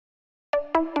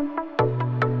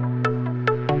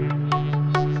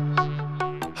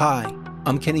Hi,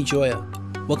 I'm Kenny Joya.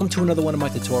 Welcome to another one of my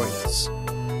tutorials.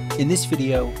 In this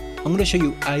video, I'm going to show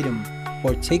you item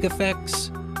or take effects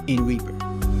in Reaper.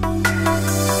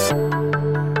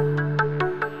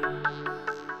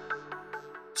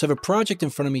 So I have a project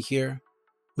in front of me here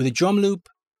with a drum loop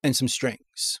and some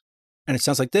strings. And it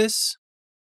sounds like this.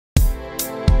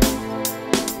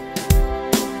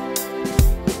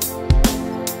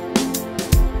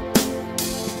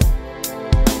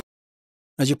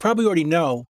 As you probably already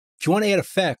know, if you want to add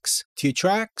effects to your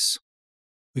tracks,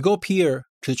 we go up here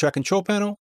to the track control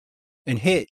panel and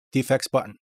hit the effects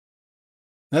button.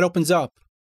 That opens up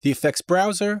the effects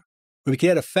browser where we can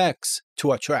add effects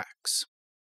to our tracks.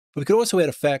 But we could also add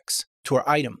effects to our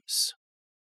items.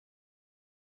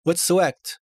 Let's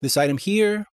select this item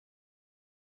here,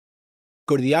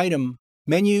 go to the item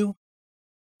menu,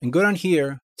 and go down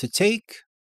here to take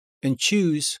and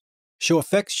choose show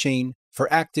effects chain for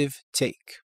active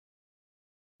take.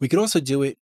 We could also do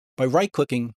it by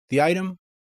right-clicking the item,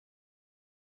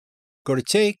 go to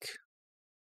take,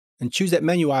 and choose that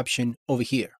menu option over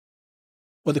here.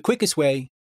 Or the quickest way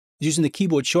is using the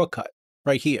keyboard shortcut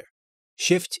right here,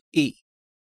 Shift-E.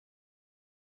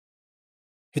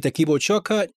 Hit that keyboard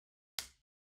shortcut,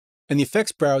 and the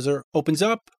effects browser opens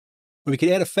up where we can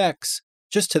add effects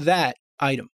just to that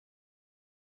item.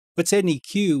 Let's add an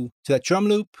EQ to that drum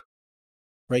loop.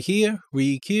 Right here,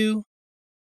 re-EQ,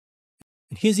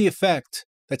 and here's the effect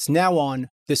that's now on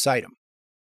this item.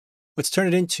 Let's turn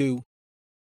it into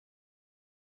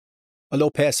a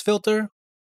low-pass filter.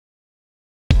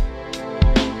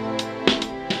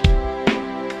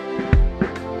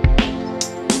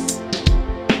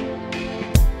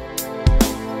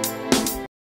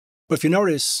 But if you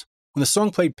notice, when the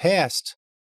song played past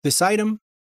this item,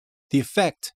 the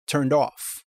effect turned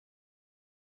off.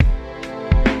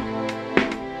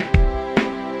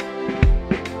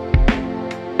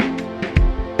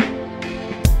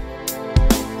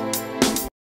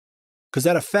 Because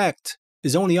that effect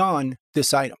is only on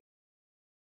this item.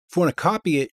 If we want to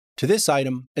copy it to this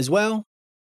item as well,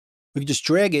 we can just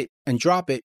drag it and drop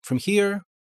it from here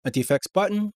at the effects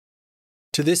button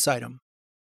to this item.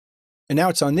 And now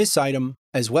it's on this item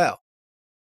as well.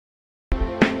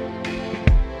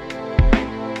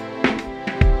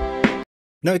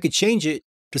 Now we could change it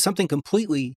to something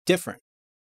completely different.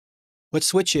 Let's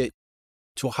switch it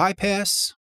to a high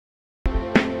pass.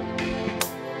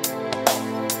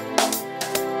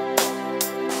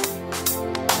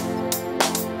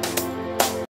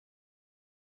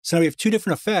 So now we have two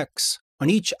different effects on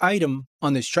each item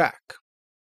on this track.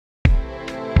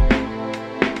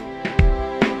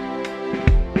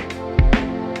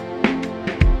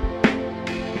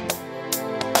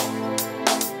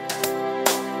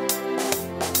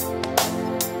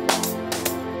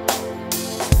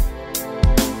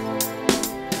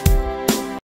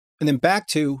 And then back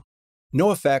to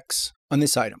no effects on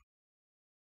this item.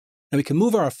 Now we can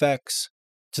move our effects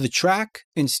to the track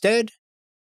instead.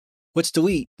 Let's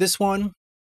delete this one,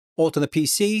 Alt on the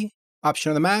PC,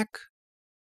 Option on the Mac,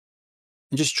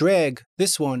 and just drag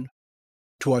this one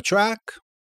to our track.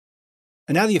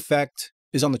 And now the effect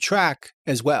is on the track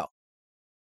as well,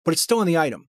 but it's still on the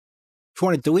item. If you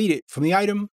want to delete it from the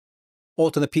item,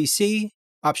 Alt on the PC,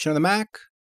 Option on the Mac,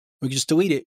 we can just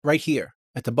delete it right here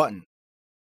at the button.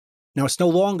 Now it's no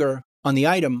longer on the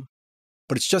item,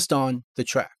 but it's just on the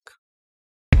track.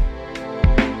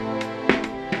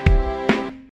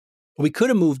 We could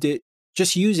have moved it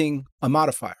just using a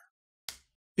modifier.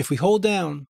 If we hold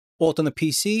down Alt on the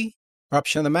PC or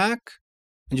Option on the Mac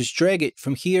and just drag it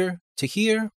from here to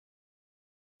here,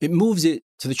 it moves it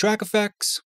to the track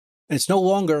effects and it's no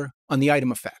longer on the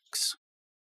item effects.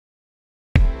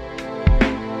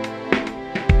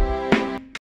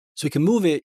 So we can move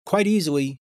it quite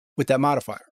easily with that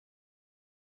modifier.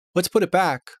 Let's put it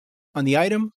back on the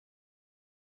item.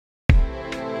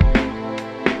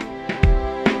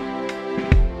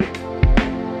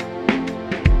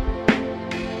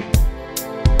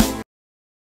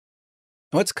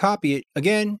 Let's copy it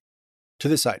again to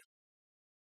this item.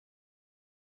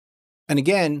 And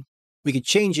again, we could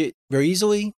change it very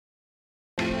easily.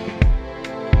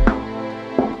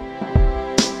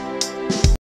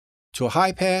 To a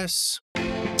high pass.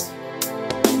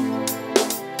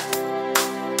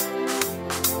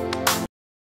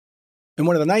 And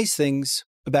one of the nice things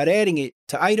about adding it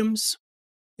to items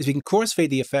is we can crossfade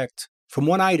the effect from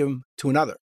one item to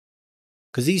another,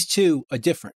 because these two are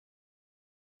different.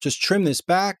 Just trim this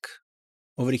back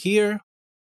over to here.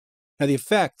 Now the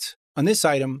effect on this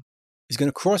item is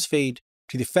going to crossfade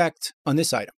to the effect on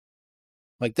this item,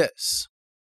 like this.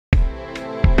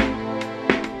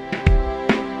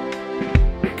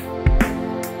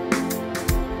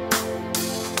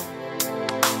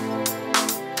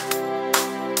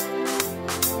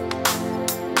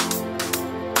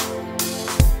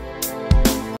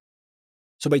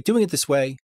 So by doing it this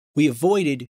way, we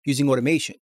avoided using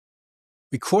automation.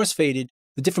 We crossfaded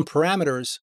the different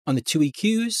parameters on the two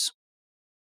EQs,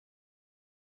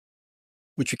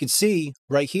 which we can see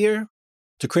right here,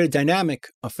 to create a dynamic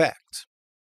effect.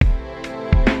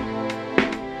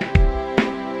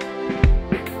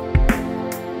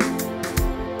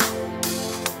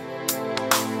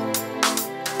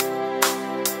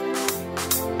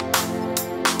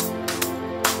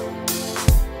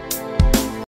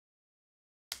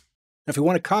 Now, if we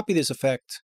want to copy this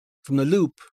effect from the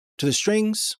loop to the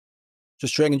strings,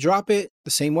 just drag and drop it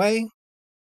the same way.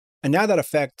 And now that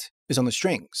effect is on the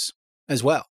strings as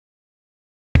well.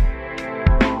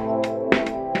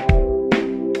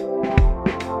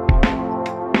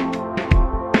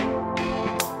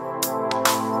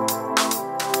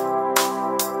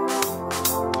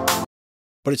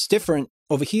 But it's different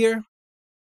over here.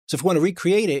 So if we want to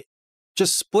recreate it,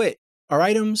 just split our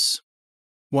items,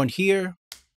 one here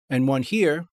and one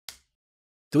here,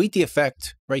 delete the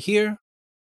effect right here,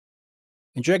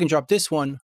 and drag and drop this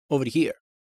one over to here.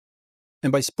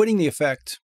 And by splitting the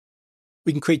effect,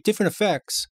 we can create different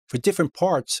effects for different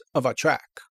parts of our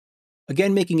track,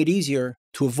 again making it easier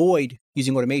to avoid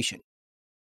using automation.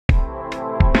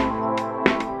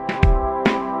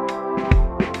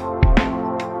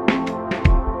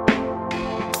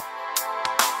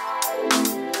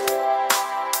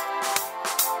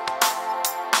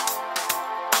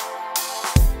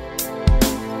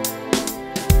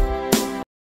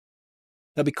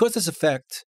 Now, because this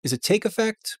effect is a take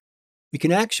effect, we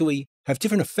can actually have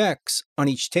different effects on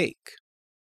each take.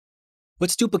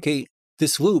 Let's duplicate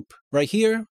this loop right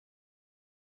here.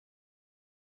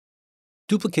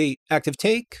 Duplicate active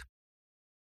take,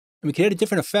 and we can add a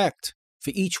different effect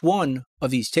for each one of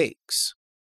these takes.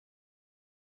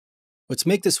 Let's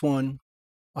make this one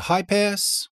a high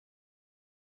pass.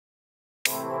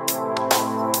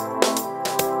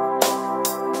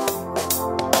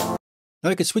 Now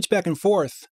we can switch back and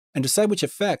forth and decide which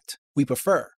effect we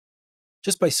prefer,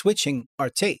 just by switching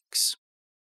our takes.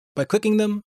 By clicking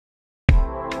them,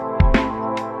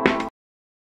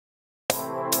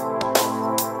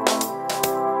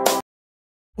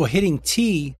 or hitting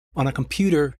T on a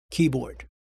computer keyboard.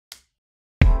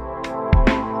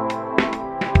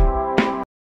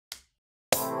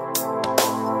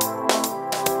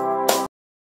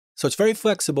 So it's very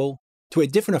flexible to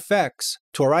add different effects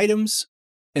to our items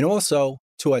and also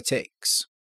to our takes.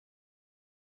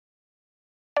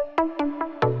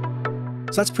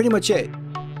 So that's pretty much it.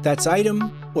 That's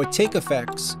item or take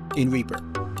effects in Reaper.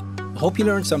 I hope you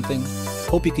learned something,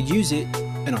 hope you could use it,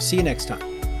 and I'll see you next time.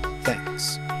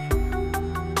 Thanks.